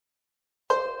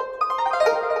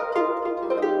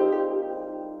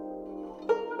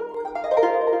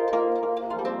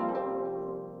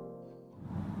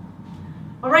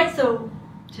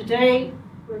Today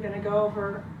we're going to go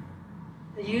over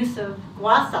the use of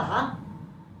Gua Sha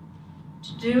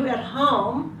to do at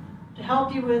home to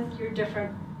help you with your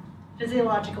different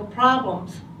physiological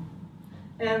problems.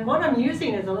 And what I'm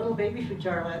using is a little baby food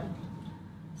jar lid.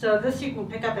 So this you can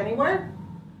pick up anywhere.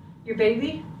 Your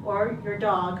baby or your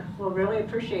dog will really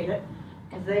appreciate it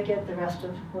because they get the rest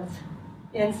of what's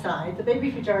inside. The baby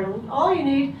food jar, all you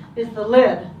need is the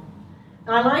lid.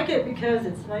 And I like it because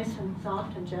it's nice and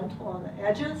soft and gentle on the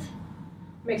edges.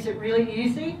 Makes it really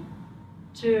easy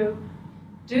to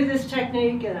do this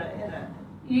technique in an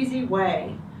easy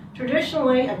way.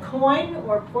 Traditionally, a coin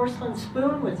or porcelain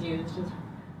spoon was used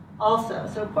also.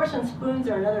 So porcelain spoons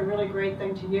are another really great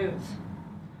thing to use.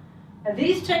 And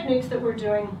these techniques that we're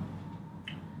doing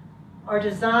are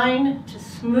designed to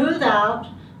smooth out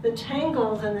the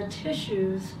tangles in the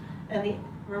tissues and the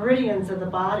meridians of the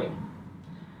body.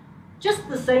 Just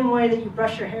the same way that you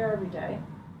brush your hair every day.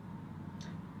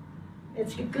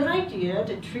 It's a good idea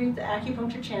to treat the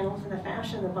acupuncture channels and the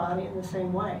fascia in the body in the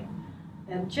same way.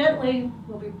 And gently,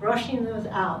 we'll be brushing those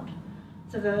out.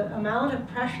 So the amount of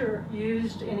pressure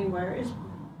used anywhere is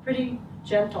pretty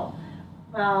gentle.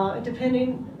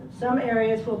 Depending, some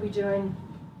areas we'll be doing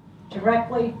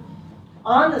directly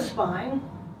on the spine.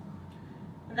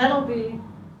 And that'll be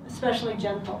especially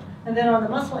gentle. And then on the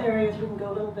muscle areas, we can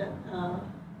go a little bit,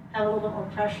 have a little bit more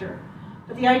pressure.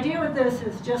 But the idea with this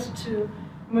is just to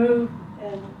move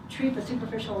and treat the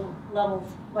superficial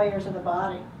layers of the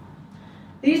body.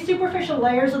 These superficial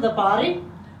layers of the body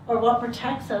are what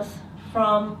protects us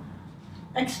from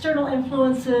external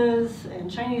influences. In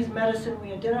Chinese medicine,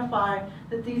 we identify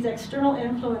that these external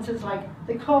influences like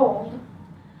the cold,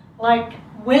 like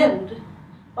wind,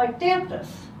 like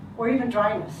dampness, or even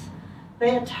dryness,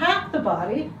 they attack the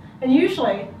body, and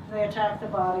usually they attack the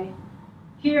body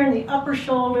here in the upper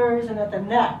shoulders and at the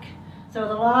neck. So with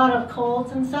a lot of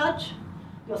colds and such,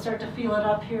 you'll start to feel it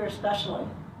up here especially.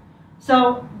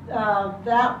 So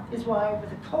that is why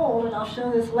with a cold, and I'll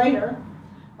show this later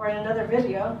or in another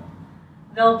video,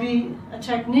 there'll be a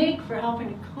technique for helping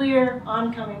to clear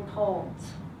oncoming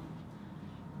colds.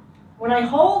 When I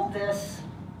hold this,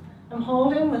 I'm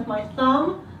holding with my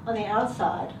thumb on the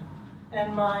outside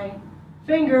and my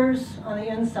fingers on the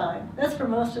inside. That's for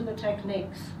most of the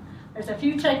techniques. There's a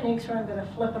few techniques where I'm going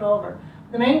to flip it over.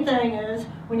 The main thing is,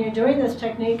 when you're doing this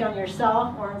technique on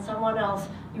yourself or on someone else,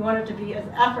 you want it to be as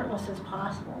effortless as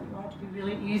possible. You want it to be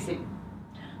really easy.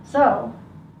 So,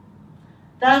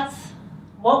 that's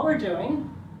what we're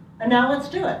doing, and now let's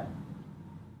do it.